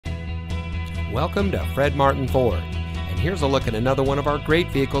Welcome to Fred Martin Ford, and here's a look at another one of our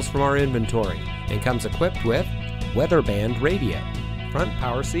great vehicles from our inventory, and comes equipped with weather band radio, front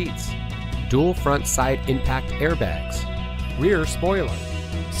power seats, dual front side impact airbags, rear spoiler,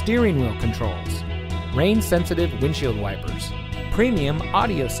 steering wheel controls, rain sensitive windshield wipers, premium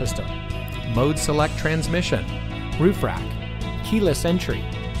audio system, mode select transmission, roof rack, keyless entry,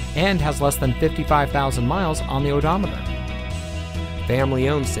 and has less than 55,000 miles on the odometer. Family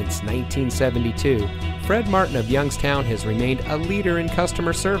owned since 1972, Fred Martin of Youngstown has remained a leader in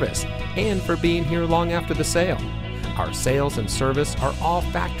customer service and for being here long after the sale. Our sales and service are all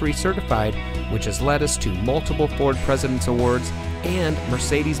factory certified, which has led us to multiple Ford President's Awards and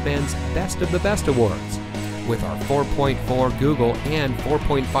Mercedes-Benz Best of the Best Awards. With our 4.4 Google and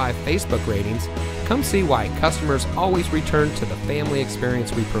 4.5 Facebook ratings, come see why customers always return to the family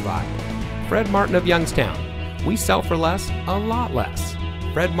experience we provide. Fred Martin of Youngstown. We sell for less, a lot less.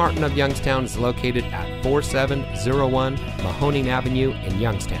 Fred Martin of Youngstown is located at 4701 Mahoning Avenue in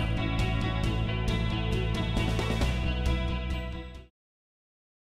Youngstown.